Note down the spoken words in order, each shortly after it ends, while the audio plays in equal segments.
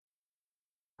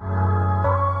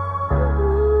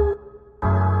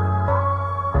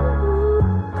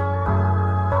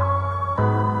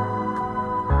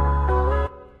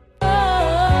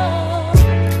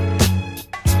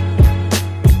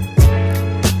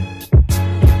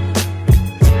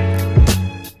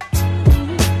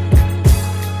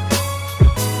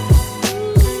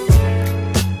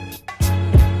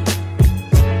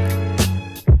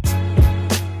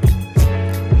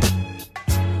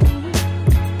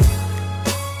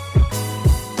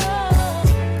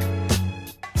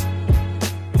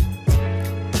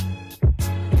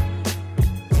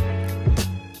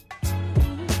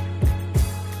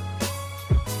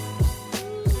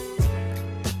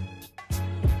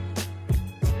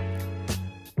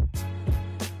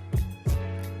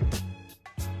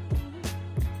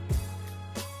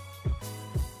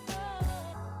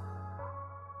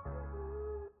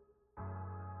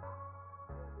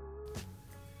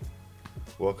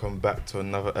Welcome back to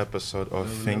another episode of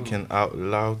Hello. Thinking Out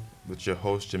Loud with your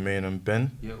host Jermaine and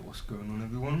Ben. Yeah, what's going on,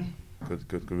 everyone?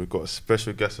 Good. We've got a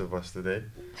special guest with us today,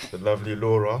 the lovely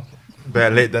Laura.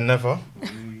 Better late than never.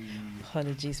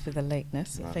 Apologies for the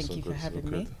lateness. Nah, Thank so you good, for having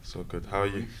me. So good. How are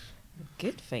you?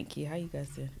 Good, thank you. How you guys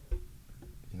doing?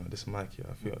 You know, this mic here,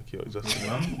 I feel like you're just...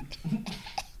 Having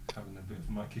a bit of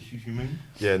mic issues, you mean?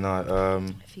 Yeah, A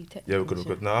few yeah, we're technical good.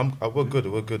 issues. No,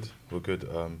 we're good.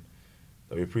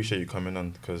 We appreciate you coming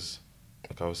on because,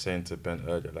 like I was saying to Ben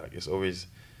earlier, like it's always...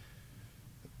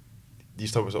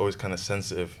 These topics are always kind of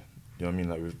sensitive. You know what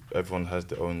I mean? Like everyone has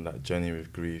their own like journey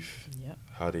with grief, Yep.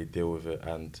 how they deal with it,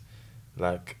 and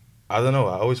like I don't know.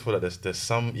 I always feel like there's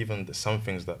some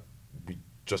things that we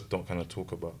just don't kind of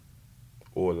talk about,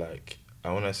 or like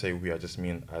when I say we, I just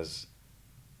mean as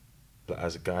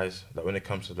guys. Like when it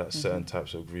comes to like certain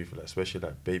types of grief, like especially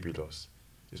like baby loss,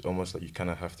 it's almost like you kind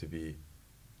of have to be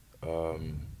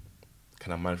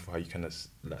kind of mindful how you kind of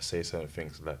like say certain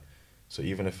things. Like so,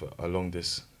 even if along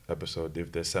this episode,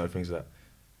 if there's certain things that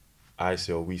I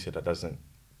say or we say that doesn't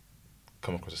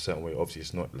come across a certain way, obviously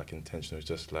it's not like intentional, it's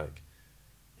just like,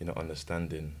 you know,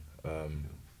 understanding.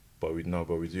 But we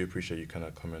do appreciate you kind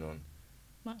of coming on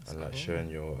That's and like cool.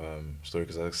 sharing your story,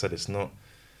 because like I said, it's not,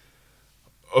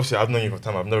 obviously I've known you for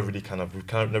time, I've never really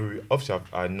obviously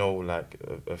I know like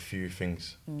a few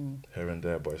things here and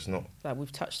there, but it's not, Like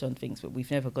we've touched on things, but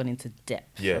we've never gone into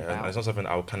depth. yeah, about. and it's not something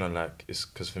I'll kind of like, it's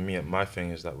because for me, my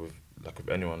thing is that with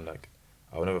anyone, like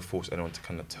I will never force anyone to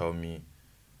kind of tell me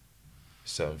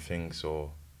certain things,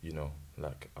 or you know,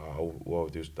 like what I'll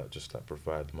do is that just like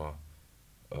provide my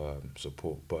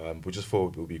support. But we just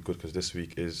thought it would be good because this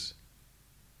week is,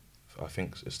 I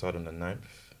think it started on the 9th.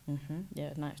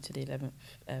 Yeah, 9th to the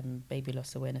 11th, Baby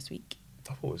Loss Awareness Week.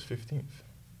 I thought it was 15th.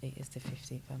 It is the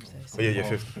 15th. I'm so Oh sorry. yeah,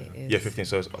 15th. Yeah, 15th.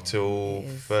 So it's till it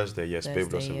is Thursday. Yes, Baby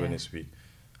Loss Thursday, Awareness Week,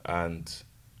 and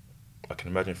I can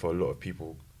imagine for a lot of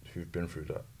people who've been through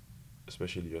that,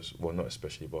 especially well, not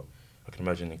especially, but I can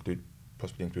imagine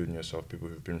possibly including yourself, people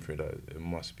who've been through that. It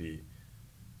must be.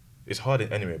 It's hard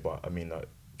anyway, but I mean, like,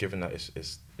 given that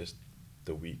it's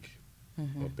the week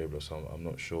of Baby Loss, I'm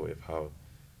not sure if how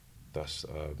that's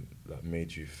like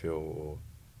made you feel, or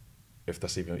if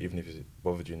that's even if it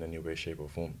bothered you in any way, shape or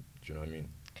form. Do you know what I mean?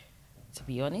 To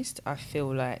be honest, I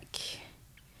feel like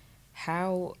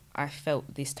how I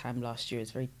felt this time last year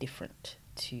is very different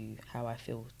to how I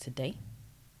feel today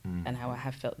and how I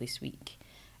have felt this week.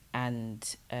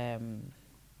 And I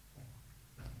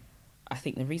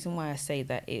think the reason why I say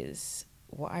that is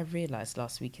what I realised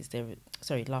last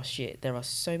year, there are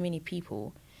so many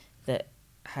people that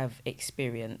have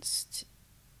experienced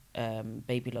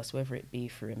baby loss, whether it be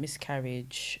through a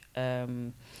miscarriage,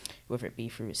 whether it be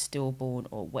through a stillborn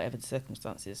or whatever the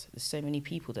circumstances. There's so many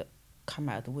people that come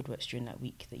out of the woodworks during that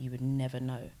week that you would never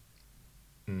know.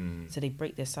 So they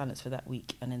break their silence for that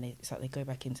week, and then it's like they go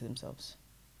back into themselves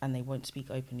and they won't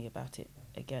speak openly about it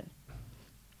again.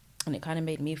 And it kind of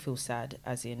made me feel sad,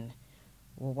 as in,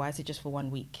 well, why is it just for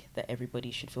 1 week that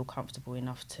everybody should feel comfortable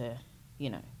enough to, you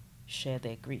know, share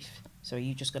their grief? So are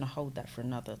you just going to hold that for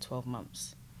another 12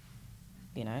 months?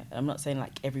 You know, I'm not saying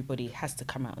like everybody has to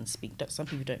come out and speak. Some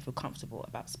people don't feel comfortable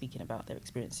about speaking about their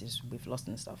experiences with loss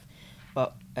and stuff.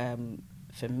 But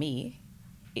for me,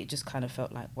 it just kind of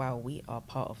felt like, wow, we are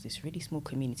part of this really small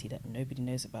community that nobody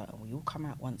knows about, and we all come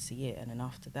out once a year, and then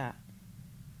after that,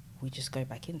 we just go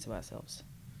back into ourselves.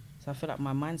 So I feel like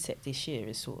my mindset this year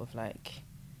is sort of like,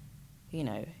 you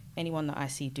know, anyone that I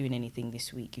see doing anything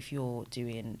this week, if you're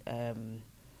doing,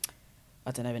 I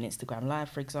don't know, an Instagram Live,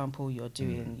 for example, you're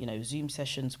doing, you know, Zoom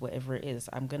sessions, whatever it is,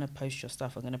 I'm going to post your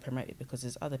stuff, I'm going to promote it, because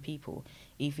there's other people,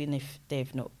 even if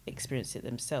they've not experienced it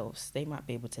themselves, they might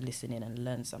be able to listen in and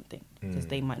learn something, because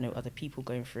they might know other people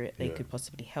going through it, they could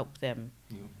possibly help them.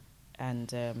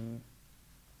 And,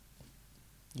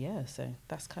 yeah, so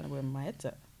that's kind of where my head's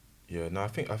at. Yeah, no, I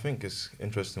think it's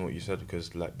interesting what you said,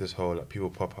 because like this whole like people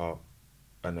pop out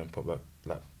and then pop back,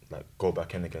 like go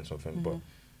back in again something, but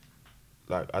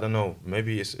like I don't know,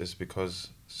 maybe it's because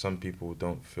some people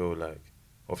don't feel like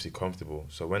obviously comfortable.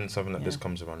 So when something like this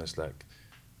comes around, it's like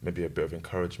maybe a bit of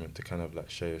encouragement to kind of like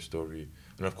share your story,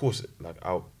 and of course like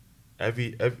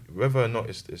every whether or not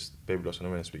it's baby loss and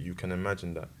awareness, but you can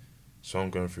imagine that someone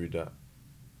going through that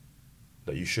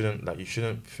you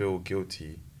shouldn't feel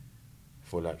guilty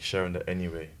for like sharing that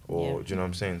anyway, or do you know what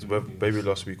I'm saying? So whether baby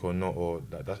loss week or not, or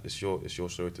like that, it's your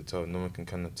story to tell. No one can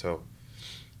kind of tell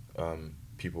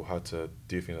people how to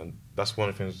do things, and that's one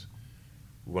of the things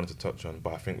we wanted to touch on.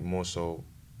 But I think more so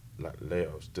like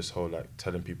later, this whole like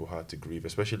telling people how to grieve,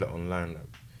 especially like online. Like,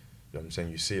 you know what I'm saying,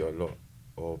 you see it a lot,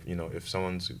 or if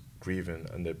someone's grieving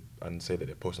and say that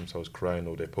they post themselves crying,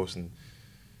 or they're posting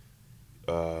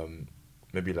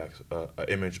maybe like an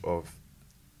image of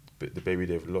the baby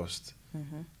they've lost,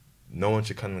 no one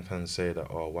should kind of say that,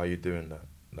 oh, why are you doing that?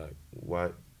 Like, why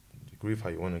grieve how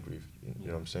you want to grieve? You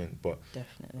know what I'm saying? But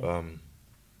Definitely.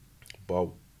 But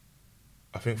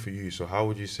I think for you, so how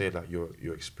would you say that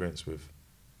your experience with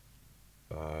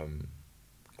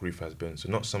grief has been? So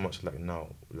not so much like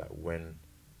now, like when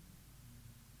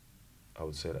I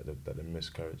would say that the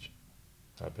miscarriage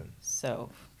happened. So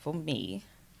for me,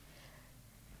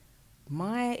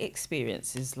 my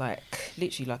experience is like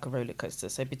literally like a roller coaster.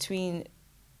 So between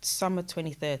summer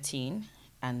 2013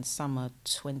 and summer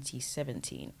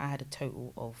 2017, I had a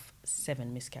total of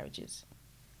 7 miscarriages.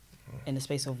 In the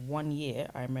space of 1 year,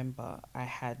 I remember I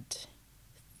had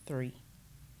 3.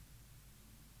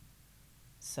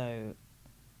 So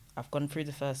I've gone through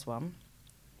the first one,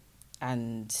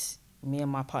 and me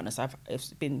and my partner, so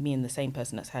it's been me and the same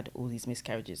person that's had all these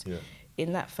miscarriages. Yeah.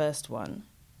 In that first one,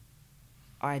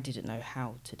 I didn't know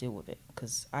how to deal with it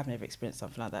because I've never experienced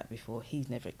something like that before. He's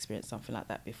never experienced something like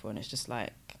that before. And it's just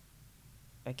like,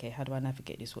 okay, how do I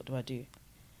navigate this? What do I do?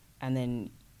 And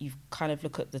then you kind of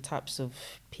look at the types of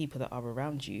people that are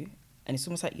around you, and it's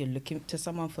almost like you're looking to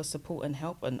someone for support and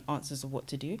help and answers of what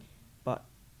to do, but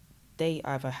they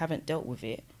either haven't dealt with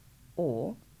it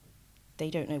or they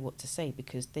don't know what to say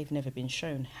because they've never been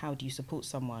shown how do you support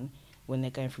someone when they're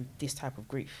going through this type of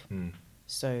grief.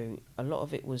 So a lot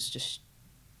of it was just,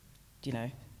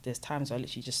 there's times I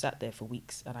literally just sat there for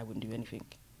weeks and I wouldn't do anything.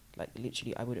 Like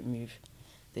literally I wouldn't move.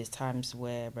 There's times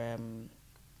where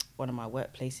one of my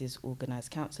workplaces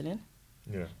organised counselling.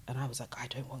 Yeah. And I was like, I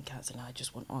don't want counselling, I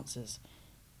just want answers.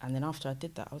 And then after I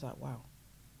did that, I was like, wow,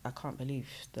 I can't believe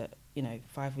that,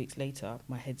 5 weeks later,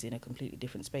 my head's in a completely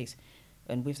different space.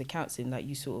 And with the counselling, like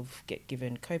you sort of get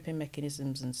given coping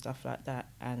mechanisms and stuff like that.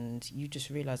 And you just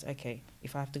realise, okay,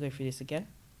 if I have to go through this again,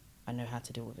 I know how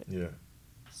to deal with it. Yeah.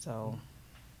 So,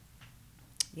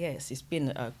 yes, it's been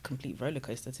a complete roller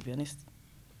coaster, to be honest.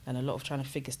 And a lot of trying to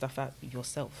figure stuff out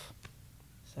yourself.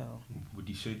 So, would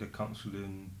you say the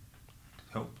counselling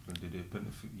helped and did it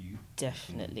benefit you?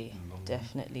 Definitely, in the long run?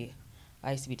 definitely.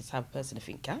 I used to be the type of person to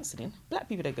think counselling. Black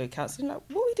people don't go counselling. Like,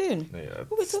 what are we doing? Yeah,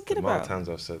 What are we talking the amount about? of times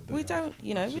I've said that. We don't,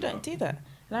 we don't do that.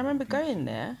 And I remember going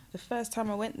there, the first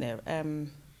time I went there,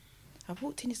 I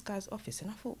walked in this guy's office and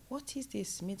I thought, what is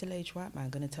this middle-aged white man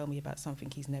going to tell me about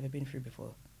something he's never been through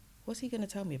before? What's he going to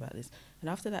tell me about this? And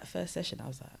after that first session, I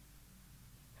was like,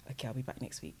 okay, I'll be back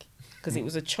next week. Because it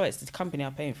was a choice. The company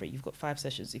are paying for it. You've got 5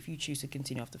 sessions. If you choose to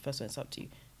continue after the first one, it's up to you.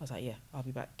 I was like, yeah, I'll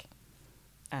be back.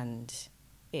 And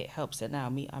it helps that now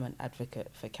I'm an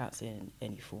advocate for counselling in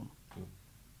any form. Cool.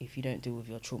 If you don't deal with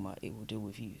your trauma, it will deal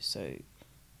with you. So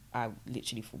I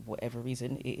literally, for whatever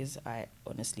reason it is, I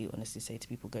honestly say to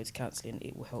people, go to counselling.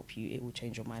 It will help you. It will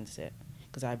change your mindset.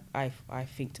 Because I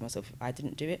think to myself, if I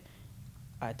didn't do it,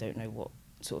 I don't know what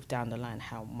sort of down the line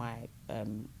how my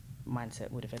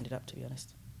mindset would have ended up, to be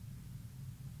honest.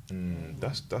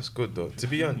 That's good though. To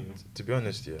be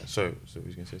honest, yeah. So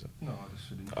who's gonna say something? No, that's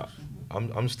really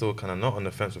interesting. I'm still kind of not on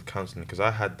the fence with counselling because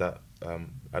I had that.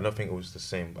 I don't think it was the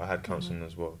same, but I had counselling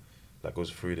as well. Like it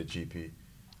was through the GP.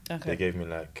 Okay. They gave me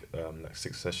like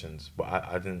 6 sessions, but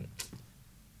I didn't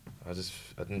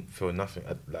feel nothing.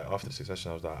 Like after the 6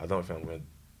 sessions, I was like, I don't think I'm gonna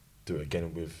do it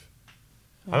again with.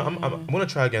 I'm gonna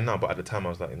try again now, but at the time I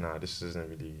was like, nah, this isn't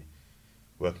really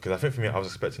working. Because I think for me, I was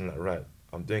expecting like, right,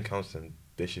 I'm doing counselling,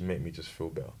 they should make me just feel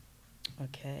better.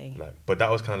 Okay. Like, but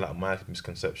that was kind of like my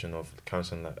misconception of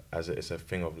counselling, like as it's a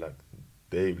thing of like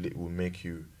they will make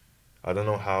you. I don't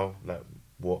know how, like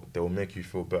what they will make you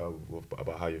feel better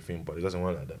about how you're feeling, but it doesn't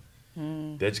work like that.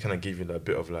 They just kind of give you like, a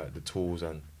bit of like the tools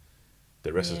and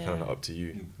the rest is kind of like, up to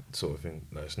you, sort of thing.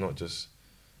 Like it's not just,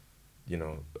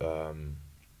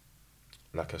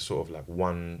 like a sort of like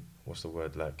one. What's the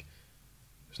word like?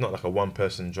 It's not like a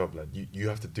one-person job. Like you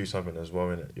have to do something as well,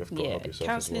 innit? You have to help yourself.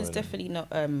 Counselling as is well, definitely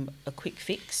not a quick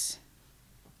fix.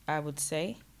 I would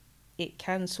say it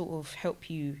can sort of help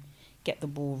you get the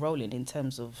ball rolling in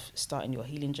terms of starting your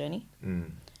healing journey.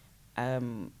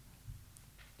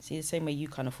 See, the same way you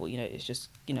kind of thought, it's just,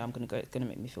 I'm gonna go. It's gonna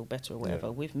make me feel better or whatever.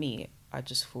 Yeah. With me, I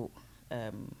just thought,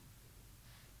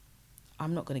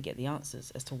 I'm not going to get the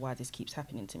answers as to why this keeps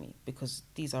happening to me because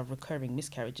these are recurring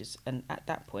miscarriages. And at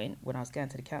that point, when I was going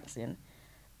to the counselling,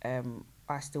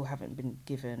 I still haven't been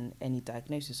given any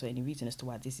diagnosis or any reason as to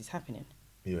why this is happening.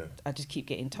 Yeah. I just keep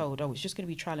getting told, it's just going to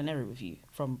be trial and error with you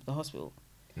from the hospital.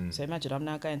 So imagine I'm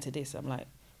now going to this. I'm like,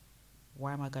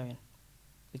 why am I going?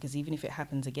 Because even if it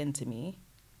happens again to me,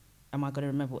 am I going to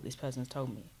remember what this person's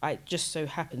told me? It just so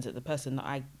happens that the person that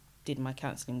I did my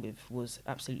counselling with was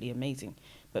absolutely amazing.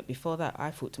 But before that,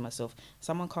 I thought to myself,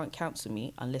 someone can't counsel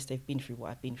me unless they've been through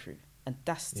what I've been through. And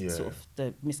that's sort of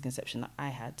the misconception that I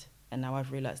had. And now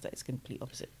I've realised that it's complete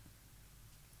opposite.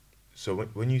 So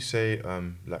when you say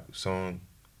like someone,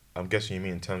 I'm guessing you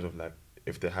mean in terms of like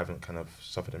if they haven't kind of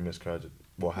suffered a miscarriage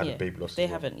or had a baby loss. If they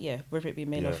as well. haven't, whether it be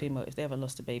male or female, if they haven't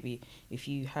lost a baby, if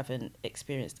you haven't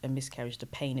experienced a miscarriage, the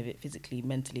pain of it physically,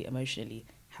 mentally, emotionally,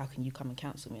 how can you come and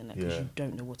counsel me on that? Because you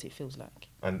don't know what it feels like.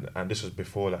 And this was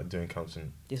before like doing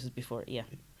counselling. This was before it, yeah.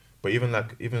 But even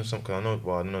some, cause I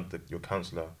know your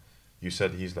counsellor, you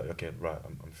said he's like, okay, right,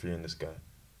 I'm feeling this guy.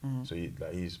 Mm-hmm. So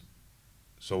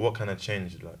so what kind of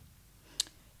changed like?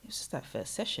 It was just that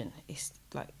first session. It's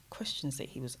like questions that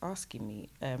he was asking me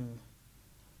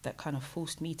that kind of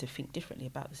forced me to think differently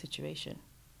about the situation.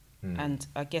 And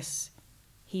I guess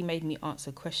he made me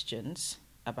answer questions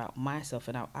about myself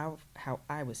and how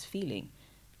I was feeling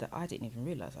that I didn't even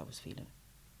realise I was feeling.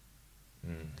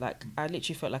 Like, I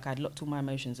literally felt like I'd locked all my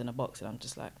emotions in a box, and I'm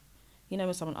just like, you know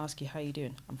when someone asks you, how you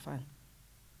doing? I'm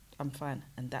fine.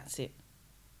 And that's it.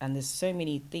 And there's so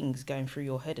many things going through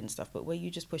your head and stuff, but where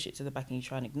you just push it to the back and you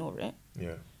try and ignore it,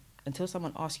 until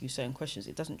someone asks you certain questions,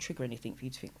 it doesn't trigger anything for you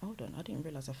to think, hold on, I didn't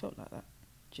realise I felt like that.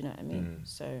 Do you know what I mean?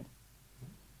 So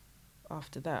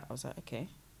after that, I was like, okay,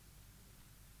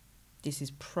 this is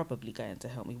probably going to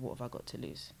help me. What have I got to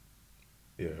lose?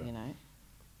 Yeah. You know?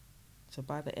 So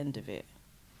by the end of it,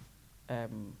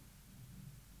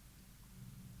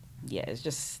 it's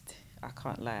just, I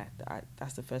can't lie.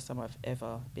 That's the first time I've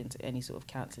ever been to any sort of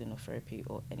counselling or therapy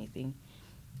or anything.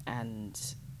 And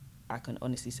I can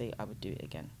honestly say I would do it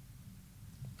again.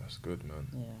 That's good, man.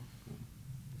 Yeah.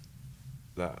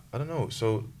 Like, I don't know.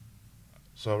 So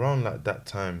around like that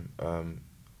time, would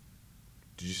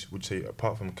you say,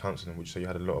 apart from counselling, would you say you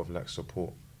had a lot of like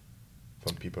support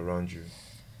from people around you?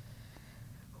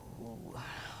 Ooh,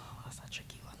 that's a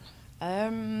tricky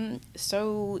one.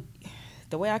 So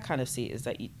the way I kind of see it is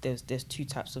that there's two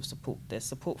types of support. There's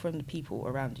support from the people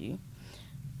around you,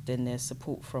 then there's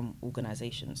support from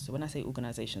organisations. So when I say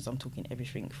organisations, I'm talking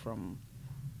everything from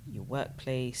your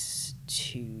workplace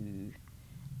to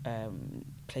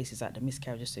places like the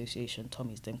Miscarriage Association,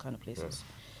 Tommy's, them kind of places. Right.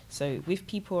 So with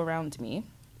people around me,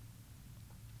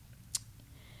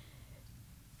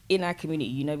 in our community,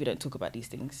 you know, we don't talk about these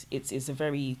things. It's a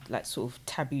very like sort of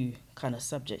taboo kind of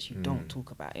subject. You don't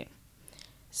talk about it.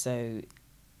 So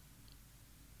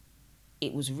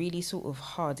it was really sort of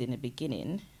hard in the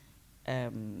beginning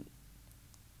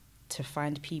to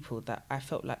find people that I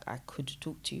felt like I could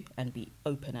talk to and be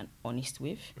open and honest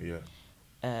with. Yeah.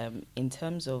 In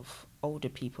terms of older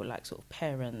people, like sort of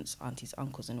parents, aunties,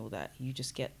 uncles and all that, you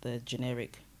just get the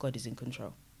generic God is in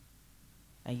control.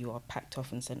 And you are packed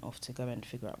off and sent off to go and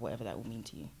figure out whatever that will mean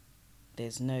to you.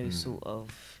 There's no sort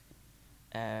of,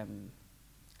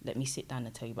 let me sit down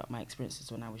and tell you about my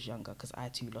experiences when I was younger, because I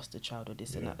too lost a child or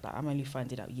this and that. Like, I'm only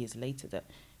finding out years later that,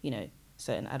 you know,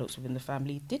 certain adults within the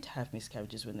family did have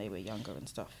miscarriages when they were younger and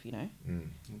stuff, you know.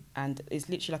 And it's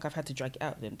literally like I've had to drag it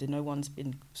out of them. No one's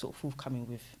been sort of forthcoming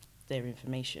with their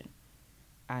information.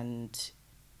 And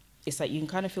it's like you can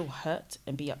kind of feel hurt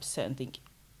and be upset and think,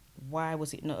 why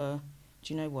was it not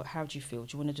do you know what, how do you feel?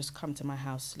 Do you want to just come to my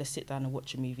house, let's sit down and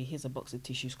watch a movie, here's a box of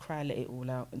tissues, cry, let it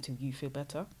all out until you feel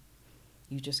better?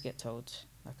 You just get told,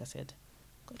 like I said,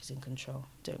 God is in control,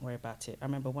 don't worry about it. I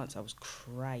remember once I was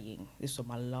crying. This was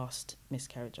my last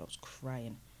miscarriage. I was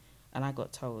crying. And I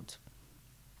got told,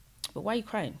 but why are you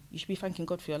crying? You should be thanking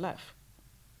God for your life.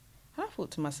 And I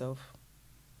thought to myself,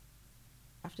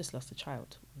 I've just lost a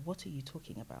child. What are you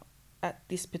talking about? At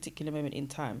this particular moment in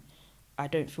time, I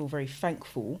don't feel very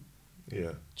thankful.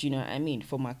 Yeah. Do you know what I mean?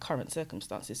 For my current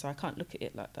circumstances. So I can't look at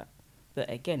it like that. But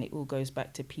again, it all goes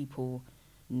back to people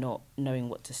not knowing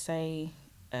what to say,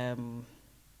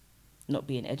 not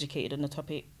being educated on the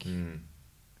topic.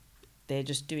 They're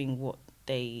just doing what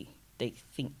they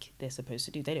think they're supposed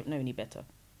to do. They don't know any better.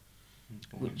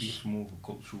 Which it's more of a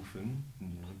cultural thing, you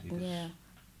know. They just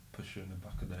push it in the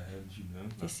back of their heads, you know.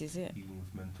 Like, this is it. Even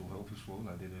with mental health as well,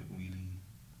 like they don't really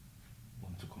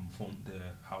want to confront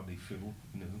how they feel,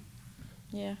 you know.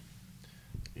 Yeah.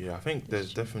 Yeah, I think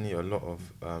there's definitely a lot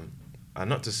of, and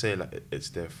not to say like it's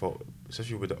their fault,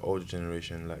 especially with the older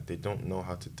generation, like they don't know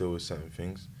how to deal with certain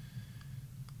things.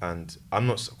 And I'm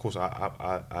not, of course,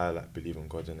 I like believe in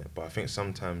God in it, but I think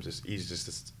sometimes it's easy just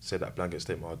to say that blanket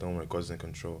statement, oh, don't worry, God's in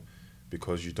control,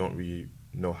 because you don't really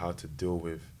know how to deal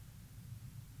with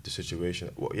the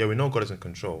situation. Well, yeah, we know God is in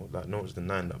control, like no one's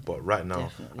denying that, but right now,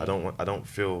 definitely.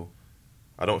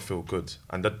 I don't feel good,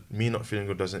 and that me not feeling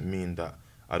good doesn't mean that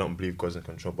I don't believe God's in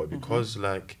control, but because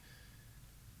like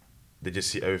they just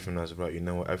see everything as right. You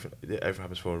know what? Everything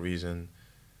happens for a reason.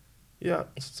 Yeah,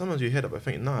 sometimes you hear that, but I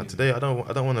think today I don't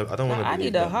want to. I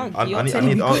need a hug. I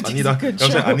need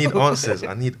answers.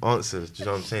 I need answers. Do you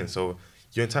know what I'm saying? So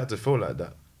you're entitled to feel like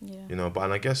that. Yeah. You know, but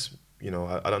and I guess I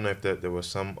don't know if there were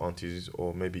some aunties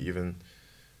or maybe even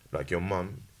like your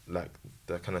mum like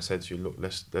that kind of said to you, look,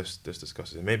 let's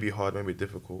discuss it. It may be hard, maybe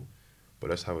difficult,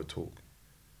 but let's have a talk. Do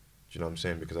you know what I'm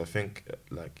saying? Because I think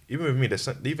like even with me, there's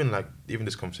even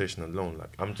this conversation alone,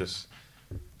 like I'm just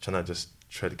trying to just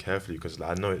tread carefully because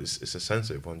like, I know it's a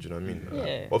sensitive one. Do you know what I mean?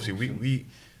 Yeah. Obviously, we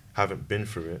haven't been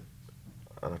through it,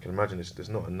 and I can imagine it's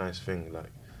not a nice thing.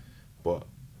 Like, but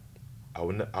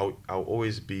I'll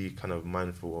always be kind of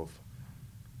mindful of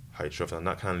how you trust, and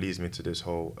that kind of leads me to this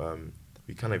whole.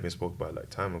 We kind of even spoke about it, like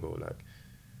time ago, like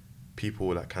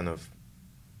people like kind of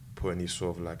putting these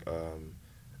sort of like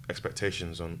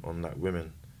expectations on like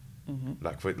women,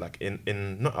 like for like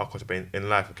in not our culture but in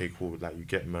life. Okay, cool. Like you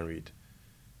get married.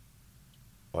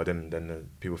 Or then the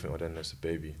people think, then there's a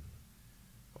baby.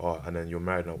 And then you're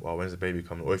married, when's the baby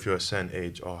coming? Or if you're a certain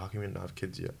age, how can we not have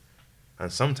kids yet? And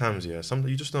sometimes, you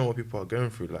just don't know what people are going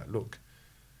through. Like, look,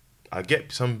 I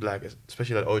get some, like,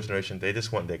 especially that old generation, they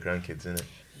just want their grandkids, innit?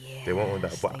 Yes, they want all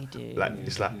that. But, they do. like,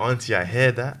 it's like, auntie, I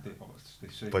hear that,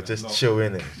 but just chill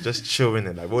in it. Just chill in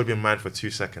it. Like, we've already been married for 2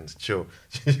 seconds. Chill.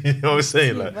 You know what I'm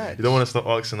saying? Like, you don't want to start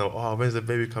asking them, when's the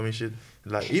baby coming?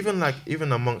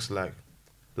 Even amongst, like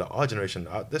our generation,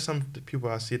 there's some people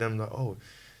I see them like,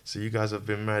 so you guys have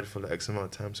been married for like X amount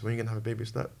of time, so when you gonna have a baby?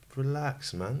 It's like,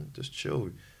 relax, man, just chill.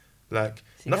 Like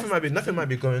nothing might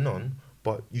be going on,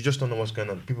 but you just don't know what's going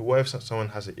on. People, what if someone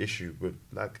has an issue with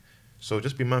like, so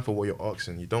just be mindful what you're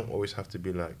asking. You don't always have to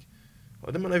be like,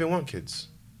 they might not even want kids.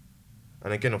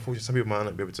 And again, unfortunately, some people might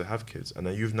not be able to have kids, and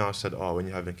then you've now said, when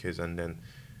you're having kids, and then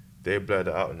they blurt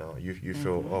it out now. You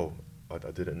feel, I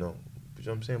didn't know. You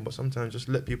know what I'm saying? But sometimes just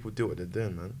let people do what they're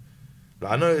doing, man.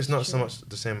 Like, I know it's not so much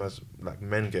the same as like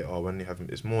men get when they have.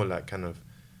 It's more like kind of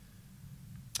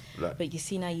like. But you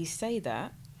see, now you say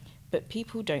that, but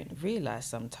people don't realize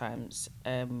sometimes.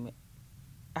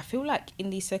 I feel like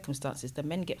in these circumstances, the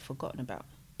men get forgotten about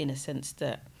in a sense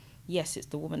that yes, it's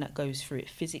the woman that goes through it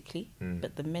physically,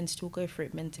 but the men still go through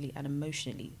it mentally and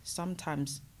emotionally.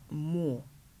 Sometimes more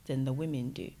than the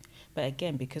women do. But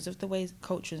again, because of the way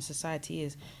culture and society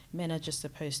is, men are just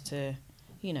supposed to,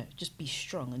 just be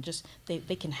strong and just, they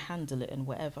can handle it and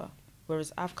whatever.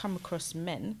 Whereas I've come across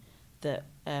men that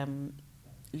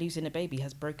losing a baby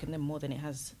has broken them more than it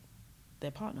has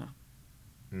their partner.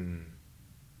 And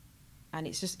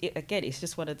it's just, it's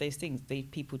just one of those things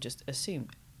people just assume.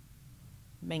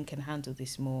 Men can handle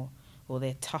this more, or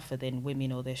they're tougher than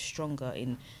women, or they're stronger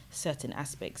in certain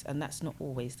aspects, and that's not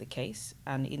always the case.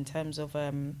 And in terms of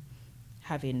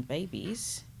having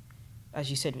babies, as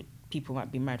you said, people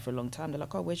might be married for a long time. They're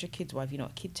like, where's your kids? Why have you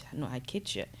not had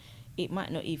kids yet? It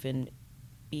might not even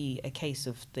be a case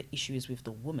of the issue is with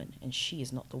the woman, and she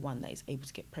is not the one that is able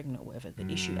to get pregnant or whatever. The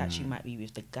issue actually might be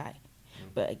with the guy.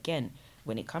 But again,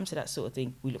 when it comes to that sort of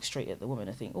thing, we look straight at the woman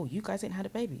and think, you guys ain't had a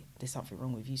baby. There's something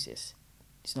wrong with you, sis.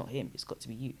 It's not him. It's got to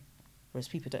be you. Whereas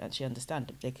people don't actually understand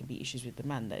that there can be issues with the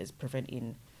man that is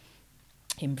preventing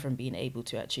him from being able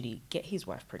to actually get his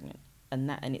wife pregnant. And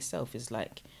that in itself is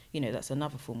like, that's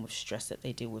another form of stress that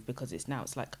they deal with, because it's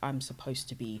like I'm supposed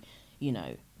to be,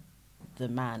 the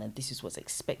man, and this is what's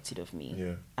expected of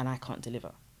me, and I can't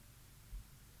deliver.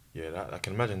 Yeah, I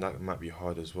can imagine that might be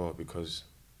hard as well, because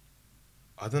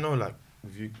I don't know, like,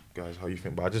 with you guys, how you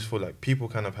think, but I just feel like people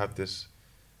kind of have this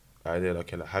idea, like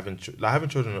having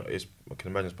children is, I can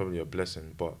imagine, it's probably a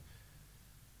blessing, but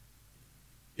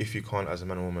if you can't as a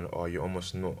man or woman, you're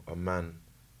almost not a man,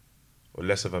 or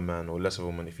less of a man or less of a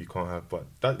woman if you can't have. But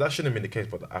that shouldn't be the case,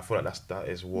 but I feel like that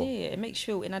is what. Yeah, it makes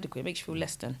you feel inadequate. It makes you feel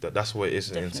less than. That's what it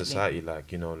is in society. Like,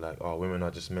 women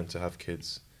are just meant to have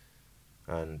kids,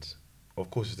 and of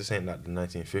course this ain't like the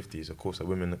 1950s. Of course, like,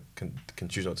 women can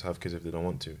choose not to have kids if they don't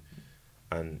want to,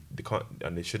 and they can't,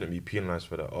 and they shouldn't be penalised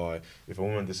for that. If a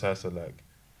woman decides to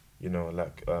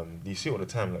you see all the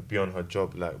time, like, be on her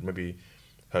job, like maybe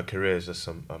her career is just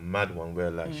a mad one where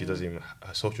like she doesn't even,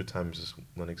 her social time is just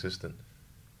non-existent,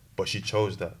 but she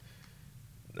chose that,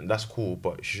 and that's cool.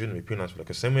 But she shouldn't be penalised for that.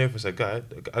 Because same way if it's a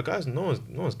guy's no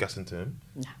one's gassing to him.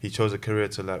 Nah. He chose a career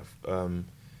to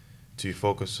to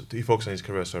focus on his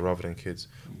career, so rather than kids.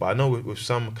 But I know with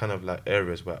some kind of like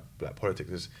areas where like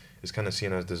politics is kind of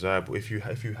seen as desirable. If you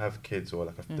have kids or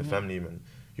like the family man,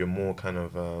 you're more kind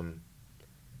of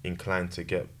inclined to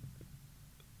get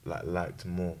liked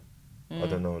more. I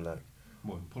don't know, like.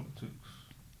 What, in politics?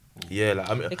 Yeah, like,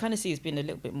 I mean, they kind of see it's been a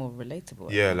little bit more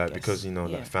relatable. Yeah, like, because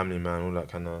like family man, all that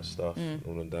kind of stuff,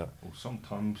 all of that. Or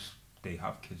sometimes they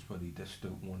have kids, but they just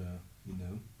don't want to, you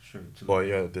know, show it to. Well,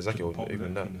 yeah, there's to actually the public,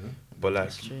 even that. you know? But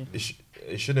like, true.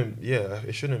 it shouldn't. Yeah,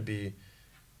 it shouldn't be.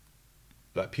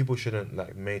 Like, people shouldn't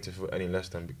like made to feel any less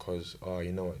than because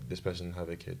you know what, this person have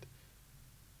a kid.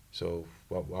 So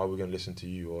why are we gonna listen to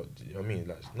you? Or you know what I mean,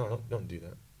 like, no, don't do that.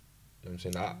 You know what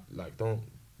I'm saying? Like,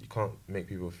 you can't make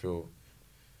people feel.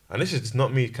 And this is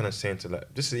not me kind of saying to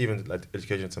like, this is even like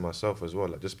education to myself as well.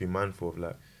 Like, just be mindful of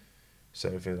like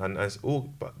certain things, and it's all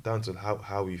but down to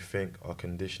how we think, our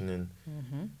conditioning.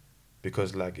 Mm-hmm.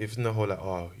 Because like, if it's the whole like,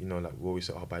 you know, like we always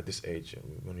say, by this age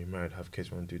when we're married, have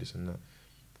kids, we want to do this and that.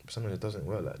 But sometimes it doesn't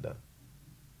work like that.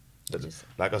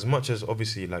 Like, as much as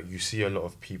obviously like you see a lot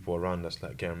of people around us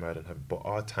like getting married and having, but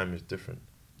our time is different.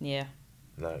 Yeah.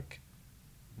 Like,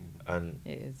 and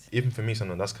it is. Even for me,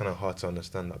 sometimes that's kind of hard to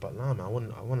understand. Like, but nah, man,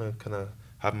 I want to kind of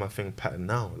have my thing patterned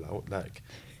now. Like,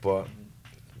 but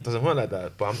it doesn't work like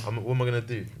that. But what am I gonna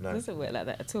do? Like, It doesn't work like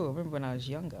that at all. I remember when I was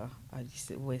younger, I used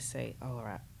to always say, "Oh, all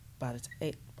right,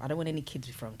 I don't want any kids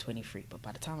before I'm 23, but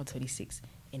by the time I'm 26,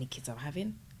 any kids I'm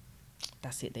having,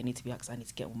 that's it. They need to be out 'cause I need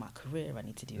to get on my career. I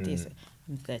need to do this."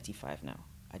 I'm 35 now.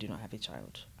 I do not have a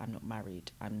child. I'm not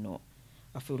married. I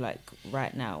feel like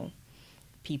right now,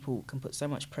 people can put so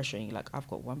much pressure on you. Like, I've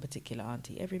got one particular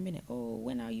auntie every minute. "Oh,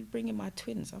 when are you bringing my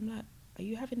twins?" I'm like, "Are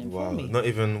you having them for me?" Not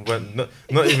even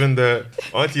the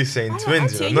auntie saying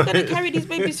twins. Auntie, are you gonna carry these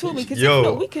babies for me? Because if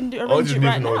not, we can arrange it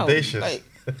right now. Audacious. Like,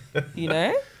 you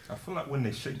know. I feel like when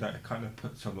they say that, it kind of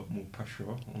puts a lot more pressure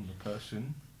on the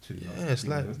person to. Yeah, it's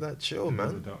like chill,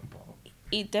 man.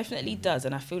 It definitely does,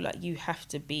 and I feel like you have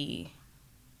to be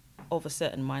of a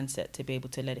certain mindset to be able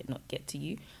to let it not get to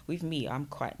you. With me, I'm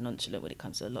quite nonchalant when it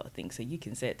comes to a lot of things, so you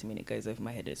can say it to me and it goes over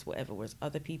my head, it's whatever. Whereas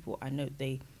other people, I know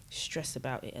they stress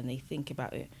about it and they think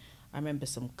about it. I remember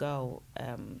some girl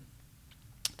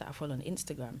that I follow on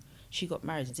Instagram, she got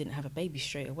married and didn't have a baby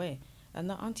straight away. And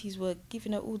the aunties were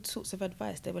giving her all sorts of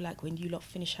advice. They were like, when you lot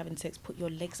finish having sex, put your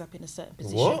legs up in a certain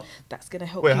position. What? That's going to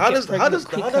help Wait, you get pregnant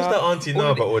quicker. How does that auntie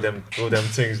know about all them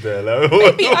things there? Like,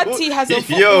 maybe auntie has a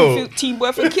football team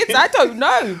worth of kids. I don't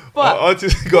know. But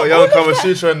auntie's got young Kama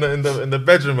Sutra in the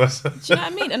bedroom or something. Do you know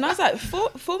what I mean? And I was like,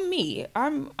 for me,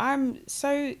 I'm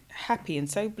so happy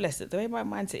and so blessed that the way my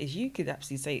mindset is, you could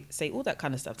absolutely say all that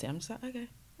kind of stuff to him. I'm just like, okay.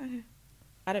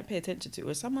 I don't pay attention to it.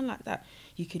 With someone like that,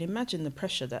 you can imagine the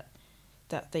pressure that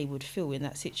they would feel in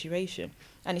that situation.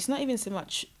 And it's not even so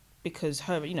much because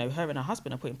her and her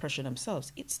husband are putting pressure on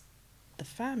themselves. It's the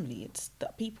family. It's the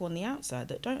people on the outside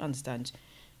that don't understand,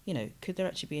 could there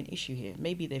actually be an issue here?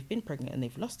 Maybe they've been pregnant and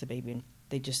they've lost a baby and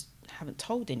they just haven't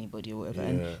told anybody or whatever. Yeah.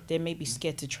 And they may be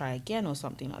scared to try again or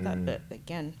something like that. But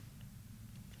again...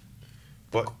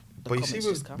 But you see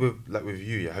with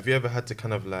you, have you ever had to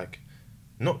kind of like,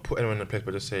 not put anyone in a place,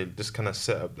 but just kind of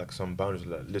set up like some boundaries,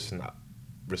 like, listen,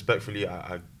 respectfully,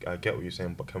 I get what you're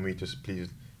saying, but can we just please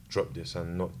drop this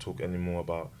and not talk anymore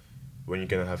about when you're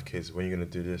gonna have kids, when you're gonna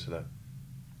do this, like?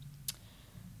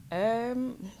 There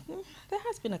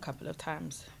has been a couple of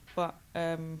times, but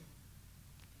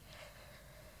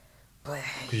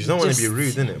because you don't want to be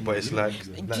rude, innit? But it's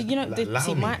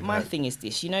like my thing is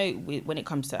this. When it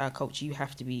comes to our culture, you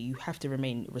have to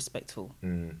remain respectful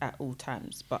at all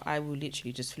times. But I will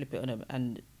literally just flip it on them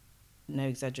and, no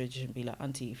exaggeration, be like,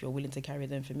 auntie, if you're willing to carry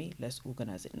them for me, let's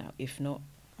organise it now. If not,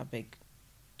 I beg,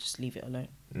 just leave it alone.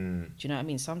 Do you know what I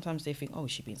mean? Sometimes they think, oh,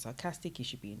 is she being sarcastic? Is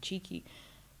she being cheeky?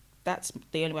 That's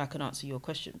the only way I can answer your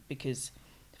question, because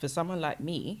for someone like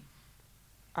me,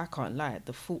 I can't lie,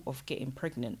 the thought of getting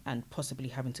pregnant and possibly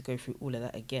having to go through all of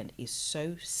that again is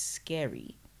so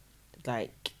scary.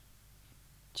 Like,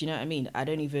 do you know what I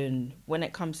mean? When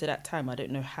it comes to that time, I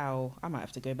don't know how. I might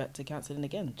have to go back to counselling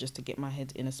again just to get my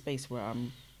head in a space where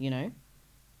I'm,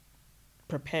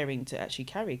 preparing to actually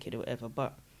carry a kid or whatever.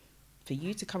 But for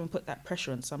you to come and put that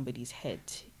pressure on somebody's head,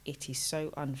 it is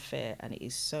so unfair, and it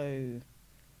is so...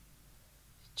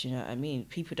 Do you know what I mean?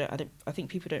 I think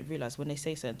people don't realise when they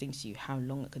say certain things to you, how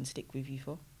long it can stick with you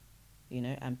for,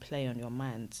 and play on your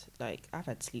mind. Like, I've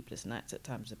had sleepless nights at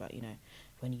times about,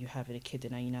 when you having a kid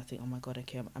and now think, oh my God,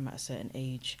 okay, I'm at a certain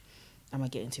age. Am I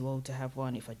getting too old to have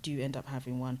one? If I do end up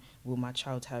having one, will my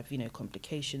child have,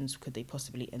 complications? Could they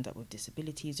possibly end up with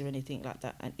disabilities or anything like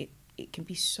that? And it can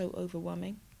be so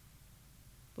overwhelming.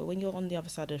 But when you're on the other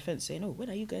side of the fence saying, oh, when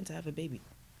are you going to have a baby?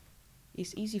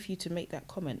 It's easy for you to make that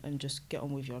comment and just get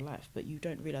on with your life, but you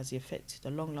don't realise the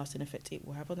long-lasting effect it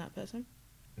will have on that person.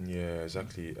 Yeah,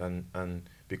 exactly. And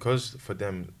because for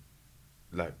them,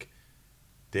 like,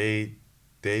 they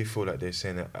feel like they're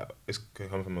saying that it's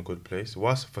coming from a good place.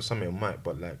 Whilst for some it might,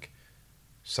 but like,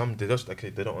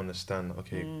 they don't understand.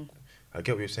 Okay, I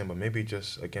get what you're saying, but maybe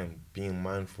just, again, being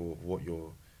mindful of what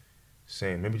you're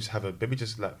saying maybe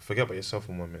just like forget about yourself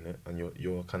for 1 minute and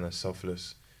your kind of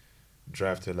selfless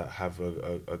drive to like have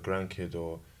a grandkid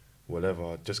or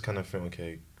whatever. Just kind of think,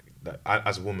 okay, that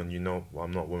as a woman, well,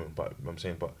 I'm not a woman, but I'm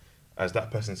saying, but as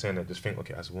that person saying that, just think,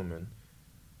 okay, as a woman,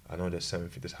 I know there's certain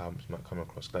things, this how this might come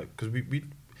across, like, because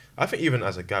I think even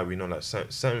as a guy, we know like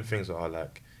certain things are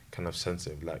like kind of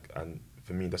sensitive, like, and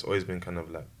for me, that's always been kind of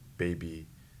like baby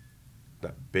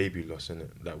loss in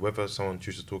it. Like whether someone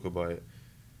chooses to talk about it,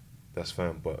 that's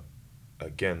fine. But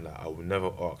again, like I would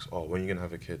never ask, oh, when are you gonna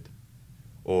have a kid,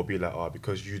 or be like, oh,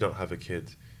 because you don't have a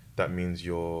kid, that means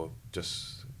you're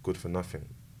just good for nothing.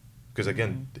 Because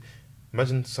again,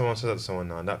 imagine someone says that to someone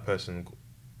now, and that person,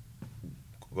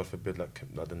 God forbid, like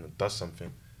I don't know, does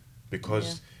something,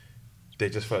 because they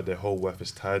just felt like their whole worth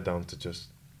is tied down to just,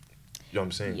 you know what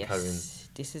I'm saying, yes, carrying.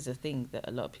 This is a thing that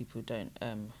a lot of people don't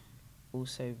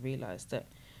also realise, that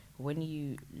when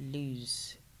you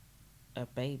lose a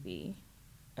baby,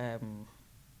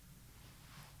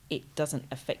 it doesn't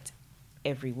affect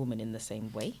every woman in the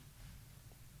same way.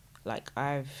 Like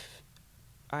I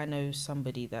know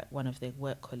somebody that one of their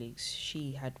work colleagues,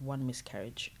 she had one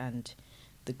miscarriage and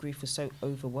the grief was so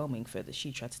overwhelming for her that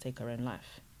she tried to take her own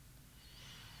life.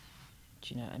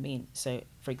 Do you know what I mean? So,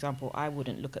 for example, I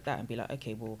wouldn't look at that and be like,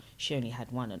 okay, well, she only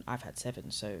had one and I've had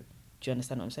 7. So, do you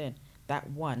understand what I'm saying?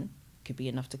 That one could be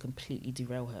enough to completely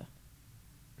derail her.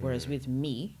 Whereas with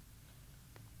me,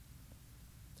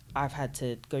 I've had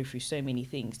to go through so many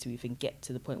things to even get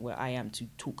to the point where I am to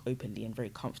talk openly and very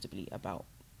comfortably about,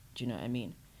 do you know what I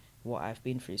mean, what I've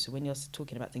been through. So when you're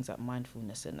talking about things like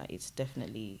mindfulness and that, it's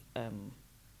definitely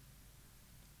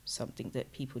something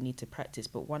that people need to practice.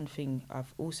 But one thing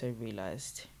I've also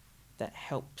realised that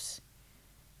helps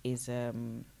is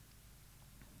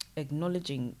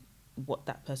acknowledging what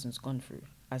that person's gone through,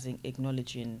 as in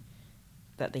acknowledging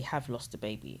that they have lost a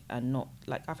baby, and not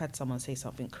like, I've had someone say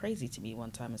something crazy to me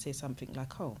one time and say something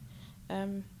like, oh,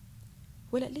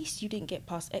 well, at least you didn't get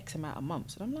past X amount of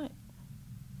months. And I'm like,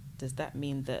 does that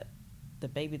mean that the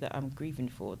baby that I'm grieving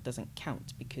for doesn't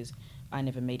count because I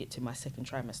never made it to my 2nd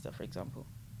trimester, for example?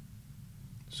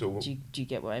 So do you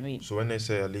get what I mean? So when they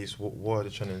say at least, what are they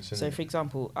trying to insinuate? So for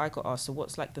example, I got asked, so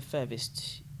what's like the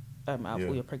furthest out of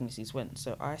all your pregnancies went?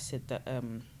 So I said that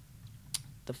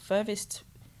the furthest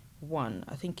one,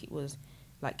 I think it was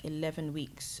like 11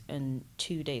 weeks and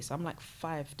 2 days. So I'm like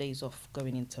 5 days off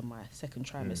going into my 2nd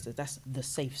trimester. That's the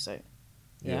safe zone.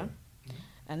 Yeah?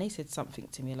 And they said something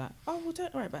to me like, oh, well,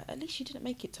 don't worry about it. At least you didn't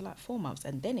make it to like 4 months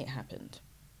and then it happened.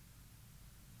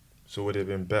 So would it have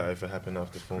been better if it happened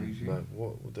after 4 months? Like,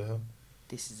 what the hell?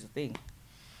 This is the thing.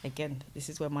 Again, this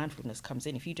is where mindfulness comes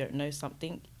in. If you don't know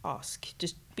something, ask.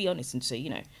 Just be honest and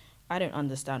say, I don't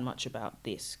understand much about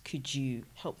this. Could you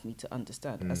help me to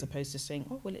understand? As opposed to saying,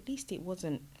 oh, well, at least it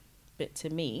wasn't. But to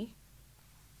me,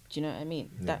 do you know what I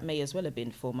mean? Yeah. That may as well have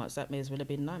been 4 months. That may as well have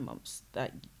been 9 months.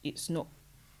 That it's not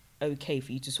okay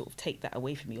for you to sort of take that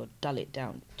away from me or dull it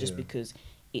down just because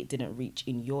it didn't reach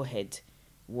in your head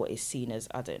what is seen as,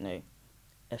 I don't know,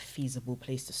 a feasible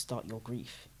place to start your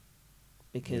grief.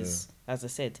 Because, as I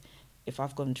said, if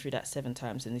I've gone through that 7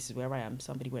 times and this is where I am,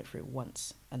 somebody went through it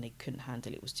once and they couldn't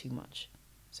handle it, it was too much.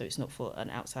 So it's not for an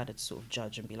outsider to sort of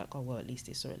judge and be like, oh, well, at least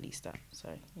this or at least that. So,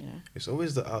 It's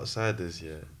always the outsiders,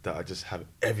 that I just have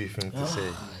everything to say.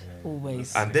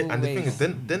 Always. And the thing is,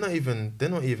 they're not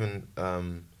even,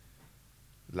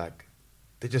 like,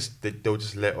 they'll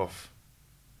just let off.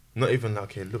 Not even like,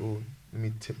 okay, let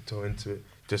me tiptoe into it.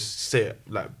 Just say it,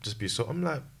 like, just be so. I'm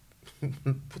like,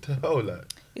 what the hell, like?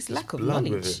 It's lack of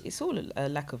knowledge. It's all a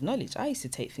lack of knowledge. I used to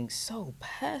take things so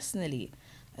personally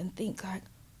and think like,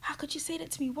 how could you say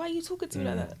that to me? Why are you talking to me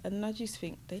like that? And I just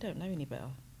think they don't know any better.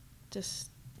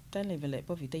 Just don't even let it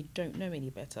bother you. They don't know any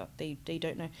better. They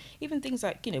don't know. Even things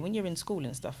like, when you're in school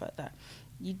and stuff like that,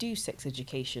 you do sex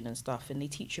education and stuff and they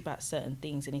teach you about certain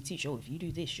things and they teach you, if you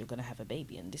do this, you're going to have a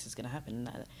baby and this is going to happen and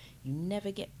that. You never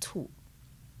get taught,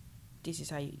 this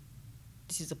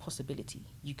is a possibility.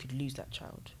 You could lose that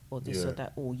child or this or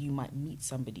that, or you might meet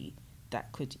somebody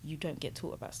that could, you don't get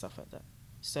taught about stuff like that.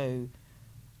 So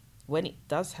when it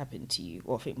does happen to you,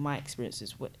 or I think my experience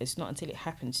is, it's not until it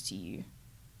happens to you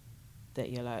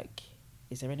that you're like,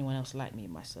 is there anyone else like me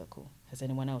in my circle? Has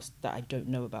anyone else that I don't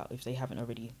know about if they haven't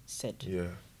already said? Yeah.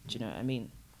 Do you know what I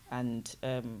mean? And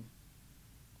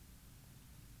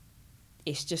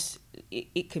it's just,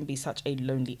 it can be such a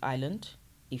lonely island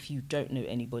if you don't know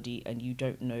anybody and you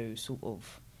don't know sort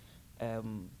of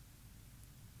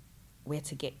where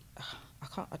to get,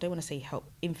 I don't want to say help,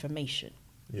 information.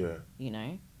 Yeah.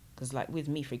 Because like with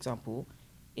me, for example,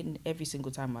 in every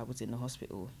single time I was in the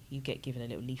hospital, you get given a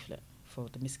little leaflet for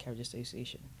the Miscarriage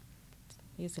Association.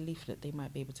 here's a leaflet, they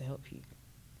might be able to help you.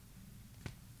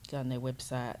 Go on their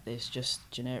website, there's just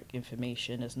generic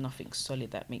information, there's nothing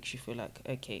solid that makes you feel like,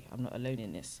 okay, I'm not alone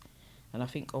in this. And I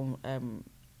think on I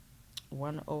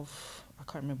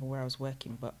can't remember where I was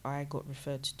working, but I got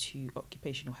referred to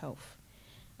occupational health,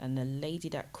 and the lady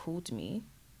that called me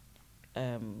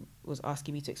was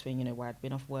asking me to explain, why I'd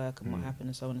been off work and what happened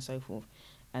and so on and so forth.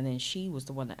 And then she was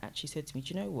the one that actually said to me,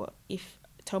 do you know what,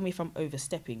 tell me if I'm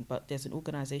overstepping, but there's an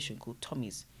organisation called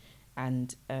Tommy's,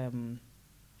 and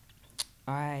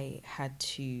I had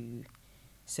to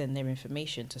send their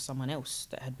information to someone else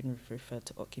that had been referred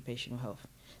to occupational health.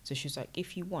 So she was like,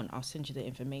 if you want, I'll send you the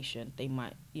information. They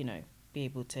might, be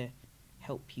able to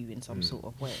help you in some sort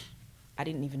of way. I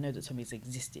didn't even know that Tommy's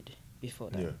existed before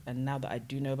that. Yeah. And now that I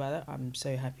do know about it, I'm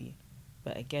so happy.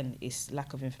 But again, it's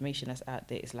lack of information that's out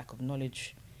there. It's lack of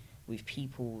knowledge with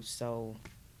people. So,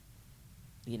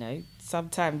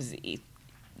 sometimes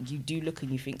you do look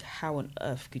and you think, how on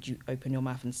earth could you open your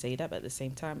mouth and say that? But at the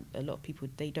same time, a lot of people,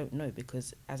 they don't know,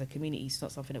 because as a community, it's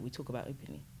not something that we talk about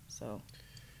openly. So...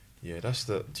 Yeah, that's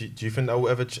the... Do you think that will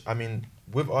ever... I mean,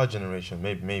 with our generation,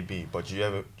 maybe, but do you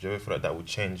ever feel like that will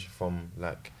change from,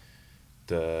 like,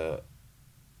 the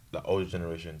older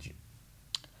generation?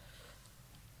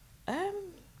 I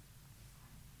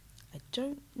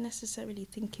don't necessarily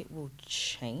think it will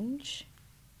change.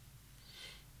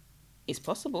 It's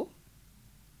possible.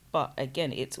 But,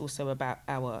 again, it's also about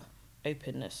our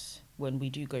openness when we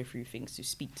do go through things, to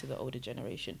speak to the older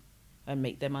generation and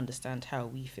make them understand how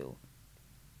we feel.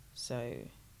 So,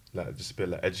 like, just a bit,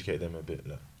 like, educate them a bit,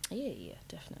 like. Yeah,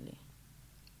 definitely,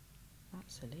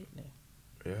 absolutely.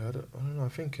 Yeah, I don't know. I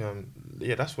think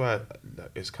that's why,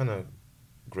 like, it's kind of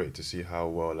great to see how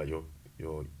well, like, your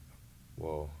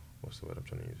what's the word I'm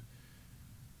trying to use?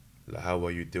 Like, how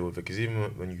well you deal with it. Because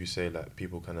even when you say, like,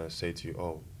 people kind of say to you,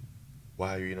 oh,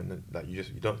 why are you not, like, you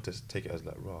don't just take it as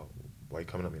like, raw, why are you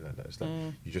coming at me like that? It's like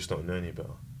you just don't know any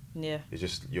better. Yeah.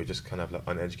 You're just kind of like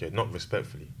uneducated, not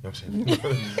respectfully. You know what I'm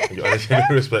saying? You're uneducated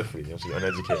respectfully. You know what I'm saying?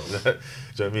 Uneducated. Do you know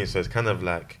what I mean? So it's kind of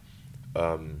like,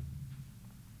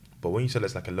 but when you said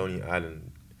it's like a lonely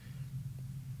island,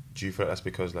 do you feel that's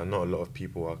because, like, not a lot of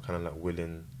people are kind of like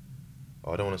willing,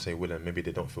 or I don't want to say willing, maybe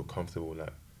they don't feel comfortable,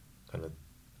 like, kind of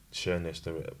sharing their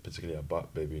story, particularly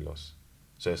about baby loss.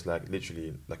 So it's like,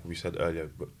 literally, like we said earlier,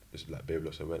 it's like Baby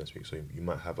Loss Awareness Week. So you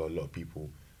might have a lot of people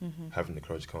having the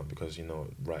courage to come out because,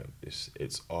 right,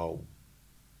 it's our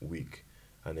week,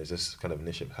 and there's this kind of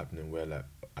initiative happening where, like,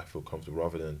 I feel comfortable,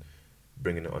 rather than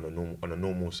bringing it on a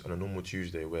normal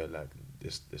Tuesday where, like,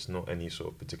 it's not any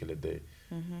sort of particular day,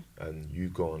 and you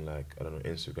go on, like, I don't know,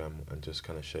 Instagram and just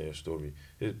kind of share your story.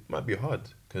 It might be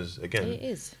hard because, again, it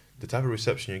is. The type of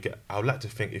reception you get. I would like to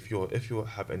think if you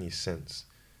have any sense,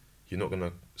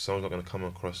 someone's not gonna come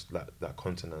across that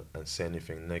content and say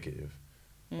anything negative,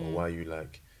 or why are you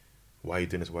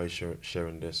doing this? Why are you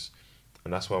sharing this?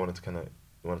 And that's why I wanted to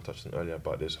touch on earlier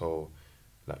about this whole,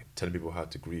 like, telling people how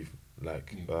to grieve,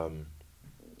 like,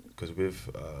 because with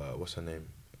what's her name,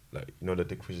 like,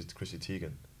 the Chrissy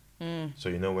Teigen. So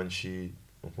when she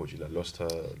unfortunately, like,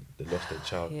 they lost their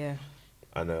child. Yeah.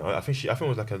 And I think it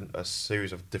was like a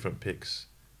series of different pics,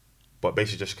 but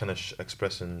basically just kind of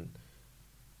expressing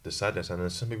the sadness. And then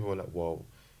some people were like, well,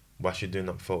 why is she doing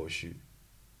that photo shoot?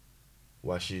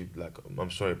 Why is she, like,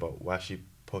 I'm sorry, but why is she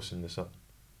posting this up?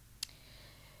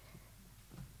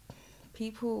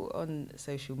 People on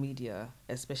social media,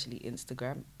 especially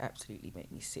Instagram, absolutely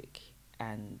make me sick.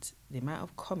 And the amount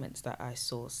of comments that I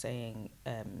saw saying,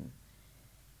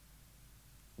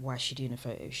 why is she doing a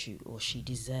photo shoot, or she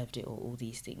deserved it, or all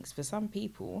these things. For some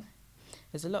people,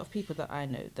 there's a lot of people that I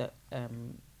know that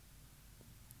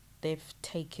they've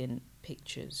taken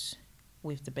pictures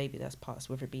with the baby that's passed,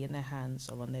 whether it be in their hands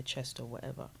or on their chest or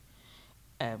whatever.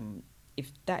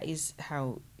 If that is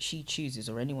how she chooses,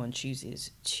 or anyone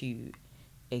chooses, to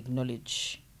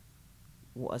acknowledge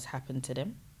what has happened to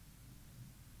them,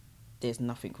 there's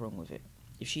nothing wrong with it.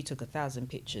 If she took 1,000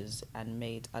 pictures and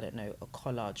made, I don't know, a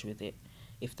collage with it,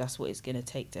 if that's what it's going to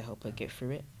take to help her get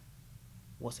through it,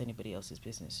 what's anybody else's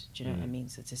business? Do you know what I mean?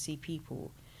 So to see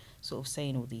people sort of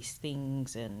saying all these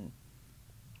things, and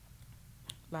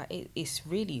like, it's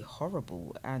really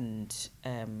horrible. And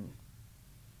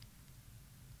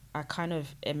I kind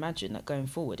of imagine that going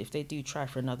forward, if they do try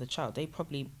for another child, they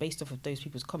probably, based off of those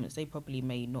people's comments, they probably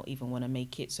may not even want to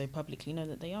make it so publicly known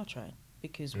that they are trying.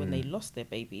 Because when they lost their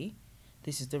baby,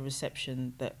 this is the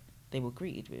reception that they were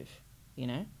greeted with,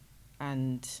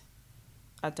 And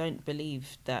I don't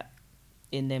believe that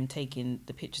in them taking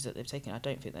the pictures that they've taken, I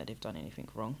don't think that they've done anything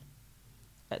wrong.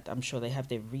 But I'm sure they have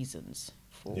their reasons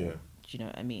for, do you know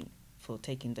what I mean, for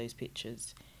taking those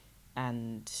pictures.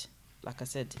 And like I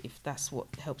said, if that's what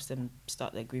helps them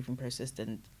start their grieving process,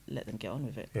 then let them get on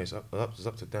with it. Yeah, it's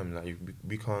up to them. Like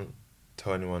we can't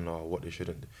tell anyone what they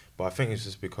shouldn't do. But I think it's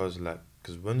just because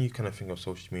when you kind of think of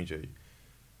social media,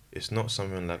 it's not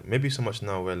something like, maybe so much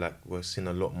now where like we're seeing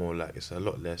a lot more, like it's a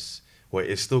lot less, well,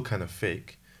 it's still kind of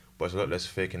fake, but it's a lot less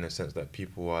fake in the sense that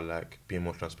people are like being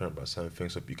more transparent about certain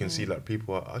things. So you can see like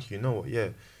people are actually, you know what, yeah,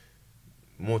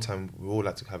 more time we all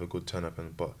like to have a good turn up,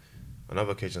 but on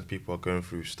other occasions people are going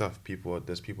through stuff.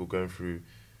 There's people going through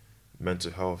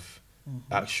mental health,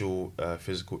 actual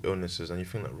physical illnesses, and you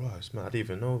think like, right, man, I didn't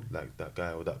even know like that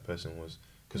guy or that person was,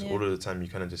 because all of the time you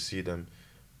kind of just see them,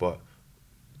 but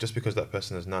just because that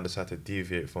person has now decided to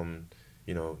deviate from,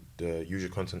 you know, the usual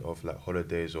content of like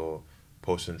holidays or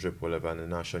post and drip or whatever, and they're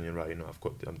now showing you, right, you know,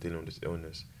 I'm dealing with this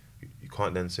illness. You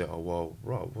can't then say, oh well,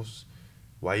 right,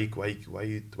 why are you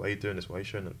doing this? Why are you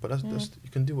showing it? But that's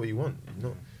you can do what you want,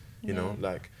 you know,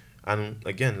 like, and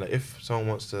again, like if someone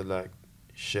wants to like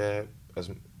share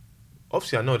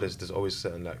obviously I know there's always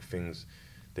certain like things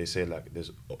they say, like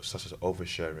there's such as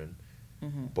oversharing.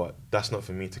 But that's not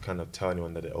for me to kind of tell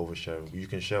anyone that they're oversharing. You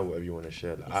can share whatever you want to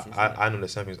share. Like I know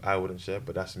there's some things I wouldn't share,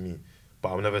 but that's me. But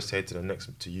I'll never say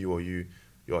to you or you,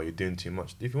 yo, you're doing too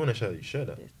much. If you want to share, you share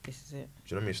that. This is it.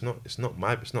 Do you know what I mean? It's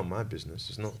not my business.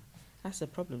 It's not. That's the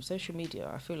problem. Social media,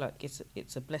 I feel like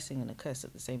it's a blessing and a curse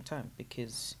at the same time,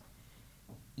 because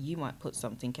you might put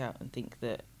something out and think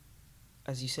that,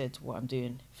 as you said, what I'm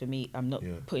doing for me, I'm not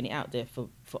putting it out there for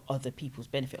other people's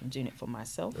benefit. I'm doing it for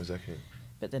myself. Exactly.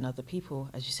 But then other people,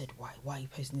 as you said, why are you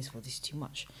posting this for? This is too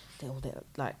much. They're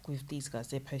like with these guys,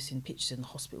 they're posting pictures in the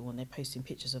hospital and they're posting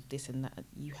pictures of this and that.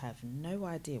 You have no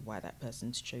idea why that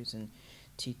person's chosen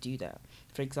to do that.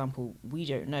 For example, we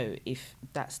don't know if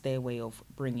that's their way of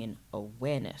bringing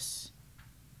awareness.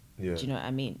 Yeah. Do you know what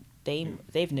I mean?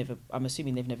 They've never. I'm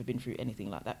assuming they've never been through anything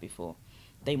like that before.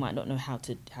 They might not know how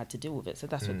to deal with it. So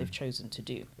that's what they've chosen to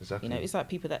do. Exactly. You know, it's like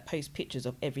people that post pictures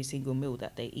of every single meal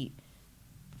that they eat.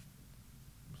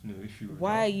 No issue.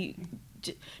 Why are you?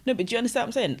 No, but do you understand what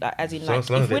I'm saying? Like, as in, like,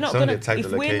 if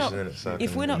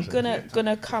we're not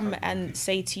gonna come and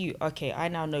say to you, okay, I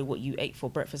now know what you ate for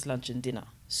breakfast, lunch, and dinner.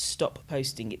 Stop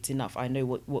posting. It's enough. I know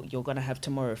what you're gonna have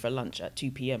tomorrow for lunch at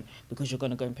 2 p.m. because you're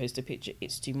gonna go and post a picture.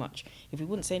 It's too much. If we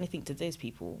wouldn't say anything to those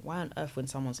people, why on earth, when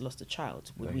someone's lost a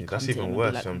child, would we come to them and be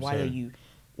like,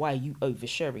 why are you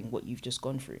oversharing what you've just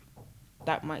gone through?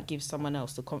 That might give someone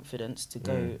else the confidence to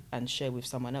go and share with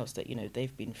someone else that, you know,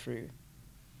 they've been through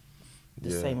the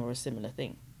same or a similar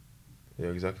thing. Yeah,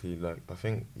 exactly. Like, I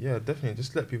think, definitely,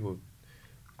 just let people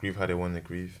grieve how they want to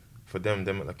grieve. For them,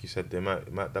 like you said,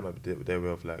 that might be their way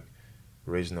of like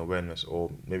raising awareness,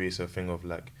 or maybe it's a thing of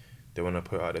like they want to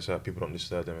put it out there so that people don't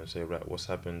disturb them and say, right, what's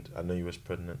happened? I know you was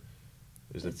pregnant.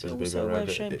 It's also a way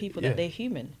of showing people that they're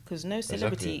human, because no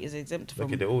celebrity is exempt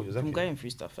from going through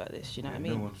stuff like this. You know what I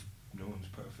mean? No one's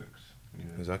perfect. You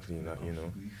know? Exactly, like, you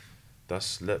know,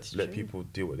 that's let people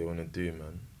do what they want to do,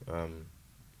 man.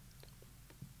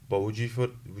 But would you say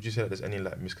that there's any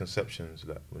like misconceptions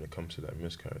like when it comes to like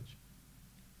miscarriage?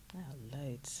 Oh,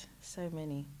 loads, so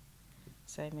many.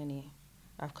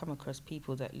 I've come across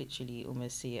people that literally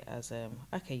almost see it as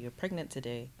okay, you're pregnant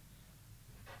today.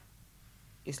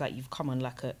 It's like you've come on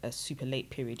like a super late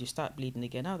period. You start bleeding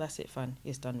again. Oh, that's it, fine.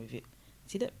 It's done with it.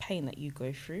 See that pain that you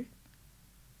go through?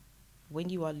 When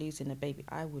you are losing a baby,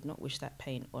 I would not wish that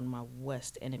pain on my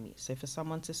worst enemy. So for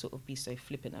someone to sort of be so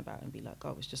flippant about it and be like,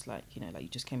 oh, it's just like, you know, like you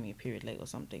just came in your period late or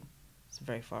something. It's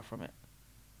very far from it.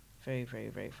 Very, very,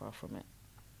 very far from it.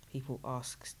 People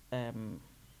ask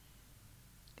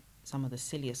some of the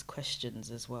silliest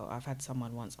questions as well. I've had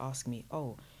someone once ask me,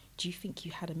 oh, do you think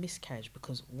you had a miscarriage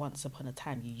because once upon a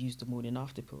time you used the morning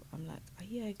after pill? I'm like, are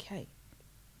you okay?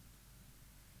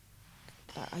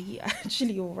 Like, are you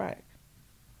actually all right?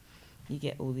 You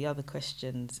get all the other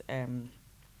questions.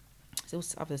 There's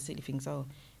also other silly things. Oh,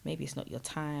 maybe it's not your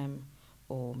time,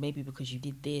 or maybe because you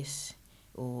did this,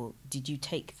 or did you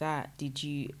take that? Did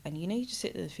you? And you know, you just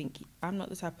sit there and think, I'm not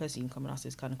the type of person who can come and ask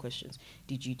these kind of questions.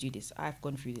 Did you do this? I've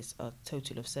gone through this a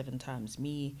total of 7 times.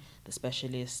 Me, the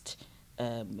specialist,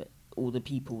 all the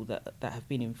people that have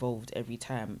been involved every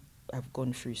time have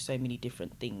gone through so many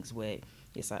different things where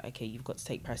it's like, okay, you've got to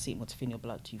take paracetamol to thin your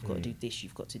blood, you've got to do this,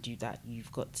 you've got to do that,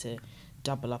 you've got to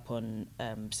double up on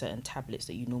certain tablets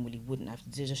that you normally wouldn't have.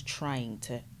 They're just trying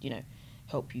to, you know,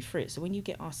 help you through it. So when you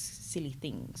get asked silly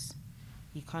things,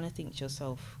 you kind of think to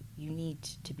yourself, you need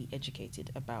to be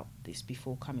educated about this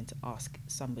before coming to ask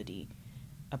somebody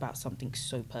about something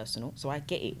so personal. So I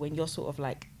get it when you're sort of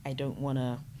like, I don't want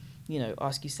to, you know,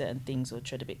 ask you certain things or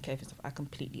tread a bit careful stuff. I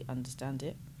completely understand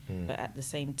it. But at the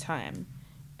same time,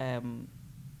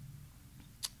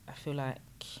 I feel like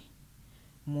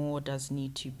more does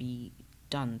need to be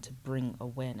done to bring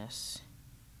awareness.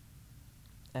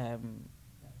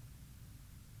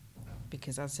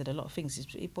 Because as I said, a lot of things,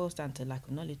 it boils down to lack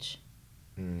of knowledge.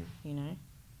 You know?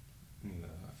 Yeah,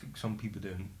 I think some people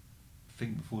don't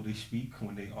think before they speak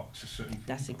when they ask a certain thing.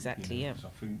 That's exactly, you know, yeah. So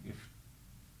I think if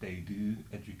they do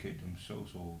educate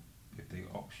themselves, or if they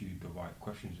ask you the right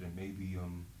questions, then maybe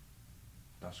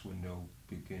that's when they'll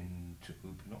begin to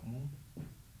open up more.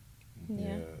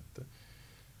 Yeah.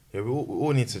 Yeah, we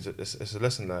all need to. It's a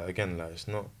lesson that, again, like, it's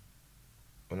not.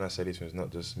 When I say this, it's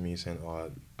not just me saying,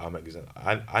 "Oh, I'm exempt."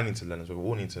 I need to learn as well. We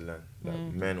all need to learn,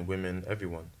 like men, women,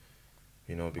 everyone.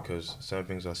 You know, because some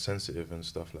things are sensitive and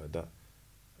stuff like that.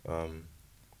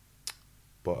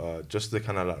 But just to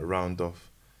kind of like round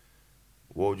off,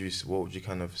 what would you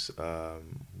kind of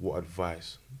what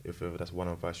advice, if ever that's one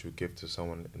advice you would give to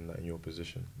someone in your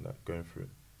position, like going through it?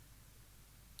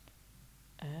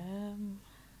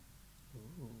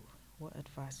 What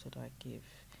advice would I give?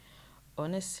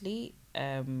 Honestly,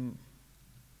 when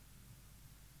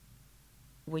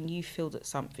you feel that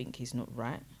something is not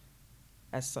right,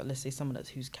 let's say someone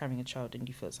who's carrying a child and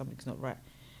you feel that something's not right,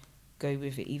 go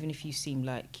with it. Even if you seem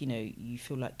like, you know, you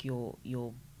feel like you're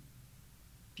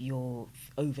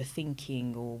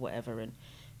overthinking or whatever, and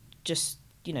just,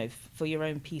 you know, for your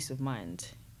own peace of mind,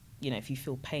 you know, if you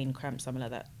feel pain, cramps, something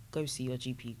like that, go see your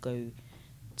GP, go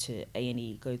to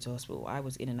A&E, go to hospital. I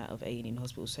was in and out of A&E in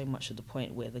hospital so much to the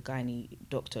point where the gynae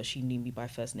doctor, she knew me by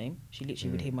first name. She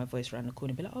literally would hear my voice around the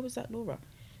corner and be like, "Oh, is that Laura?"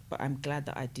 But I'm glad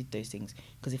that I did those things,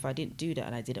 because if I didn't do that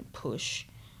and I didn't push,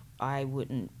 I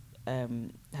wouldn't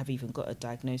have even got a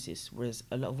diagnosis. Whereas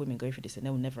a lot of women go through this and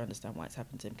they'll never understand why it's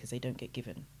happened to them, because they don't get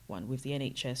given one. With the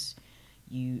NHS,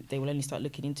 they will only start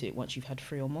looking into it once you've had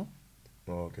 3 or more.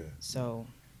 Oh, okay. So,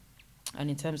 and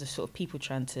in terms of sort of people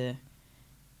trying to,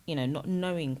 you know, not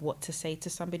knowing what to say to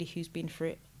somebody who's been through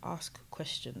it, ask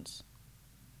questions.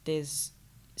 There's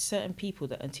certain people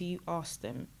that until you ask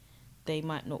them, they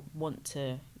might not want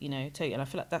to, you know, tell you. And I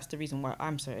feel like that's the reason why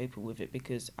I'm so open with it,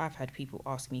 because I've had people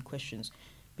ask me questions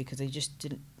because they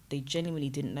genuinely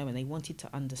didn't know and they wanted to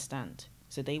understand.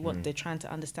 So they're trying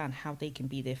to understand how they can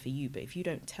be there for you. But if you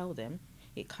don't tell them,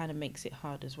 it kind of makes it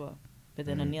hard as well. But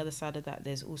then on the other side of that,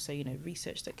 there's also, you know,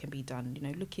 research that can be done, you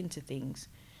know, look into things.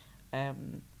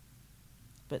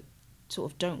 But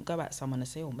sort of don't go at someone and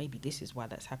say, "Oh, maybe this is why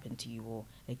that's happened to you." Or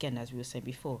again, as we were saying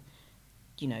before,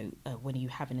 you know, when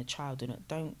you're having a child, and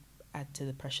don't add to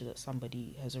the pressure that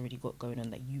somebody has already got going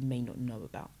on that you may not know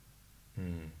about,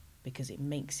 because it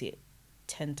makes it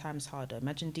 10 times harder.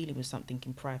 Imagine dealing with something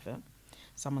in private.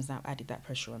 Someone's now added that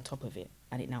pressure on top of it,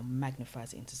 and it now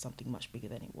magnifies it into something much bigger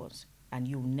than it was, and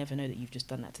you'll never know that you've just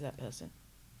done that to that person.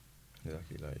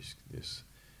 Exactly, like it's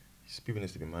people need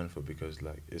to be mindful, because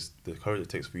like it's the courage it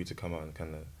takes for you to come out and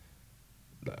kind of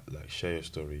like share your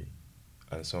story,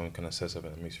 and someone kind of says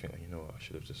something that makes you think, like, you know what, I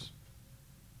should have just,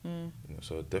 you know.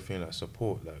 So definitely, like,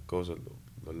 support like goes a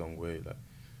long way, like,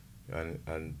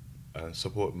 and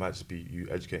support might just be you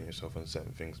educating yourself on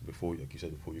certain things before, like you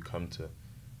said, before you come to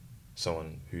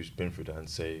someone who's been through that and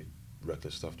say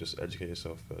reckless stuff. Just educate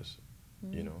yourself first,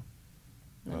 you know.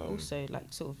 And also,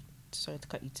 like, sort of, sorry to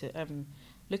cut you, to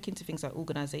look into things like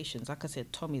organisations. Like I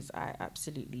said, Tommy's,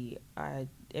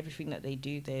 everything that they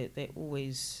do, they're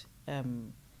always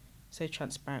so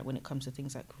transparent when it comes to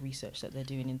things like research that they're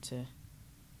doing into.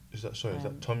 Is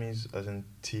that Tommy's, as in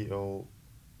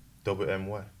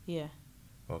TOMMY? Yeah.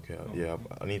 Okay. Yeah.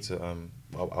 I need to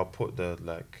I'll put the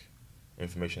like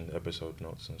information in the episode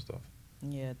notes and stuff.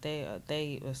 Yeah,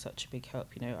 they were such a big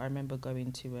help. You know, I remember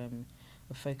going to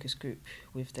a focus group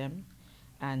with them,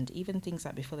 and even things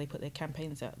like before they put their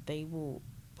campaigns out, they will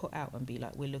put out and be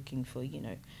like, "We're looking for, you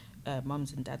know,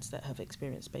 mums and dads that have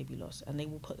experienced baby loss," and they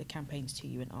will put the campaigns to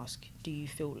you and ask, "Do you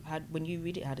feel? When you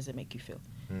read it, how does it make you feel?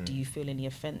 Do you feel any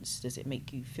offence? Does it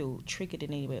make you feel triggered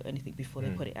in any way or anything?" Before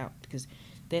they put it out, because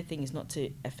their thing is not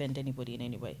to offend anybody in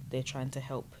any way. They're trying to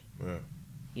help,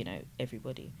 you know,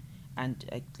 everybody,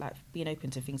 and like being open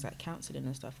to things like counselling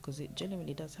and stuff, because it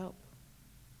genuinely does help.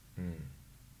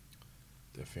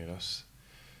 Definitely,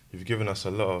 you've given us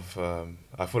a lot of.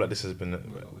 I feel like this has been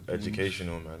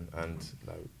educational, man, and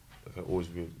like I always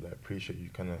really like appreciate you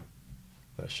kind of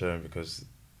like sharing, because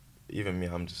even me,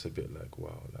 I'm just a bit like,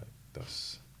 wow, like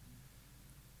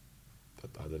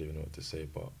I don't even know what to say,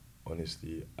 but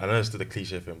honestly, I know it's still the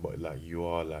cliche thing, but like you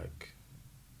are like,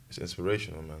 it's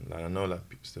inspirational, man. Like I know like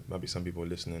there might be some people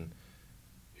listening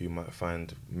who might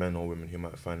find, men or women, who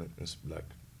might find like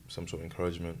some sort of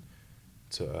encouragement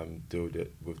to deal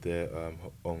with their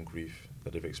own grief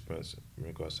that they've experienced in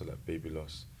regards to like baby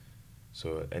loss.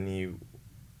 So any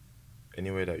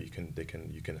any way that you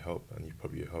can help, and you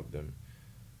probably help them,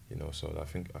 you know. So I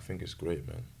think it's great,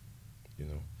 man. You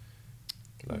know,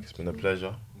 like it's been a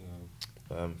pleasure.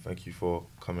 Yeah. Thank you for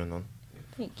coming on.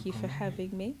 Thank you for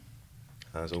having me.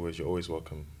 As always, you're always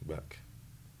welcome back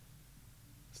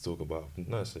to talk about.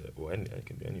 No, it's it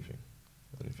can be anything.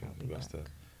 I'll be back.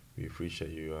 We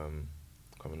appreciate you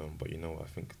coming on, but you know, I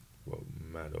think we're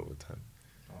mad over time.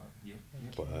 Yeah.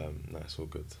 But no, it's all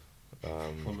good.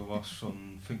 Follow us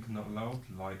on Thinking Out Loud.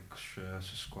 Like, share,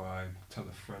 subscribe, tell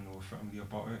a friend or family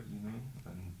about it. You know,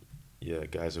 and Yeah,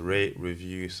 guys, rate,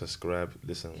 review, subscribe.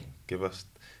 Listen, give us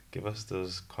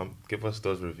those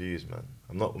reviews, man.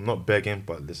 I'm not begging,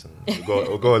 but listen,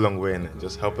 it'll go a long way in it.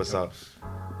 Just help us out.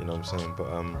 You know what I'm saying? But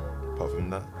apart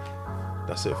from that,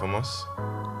 that's it from us.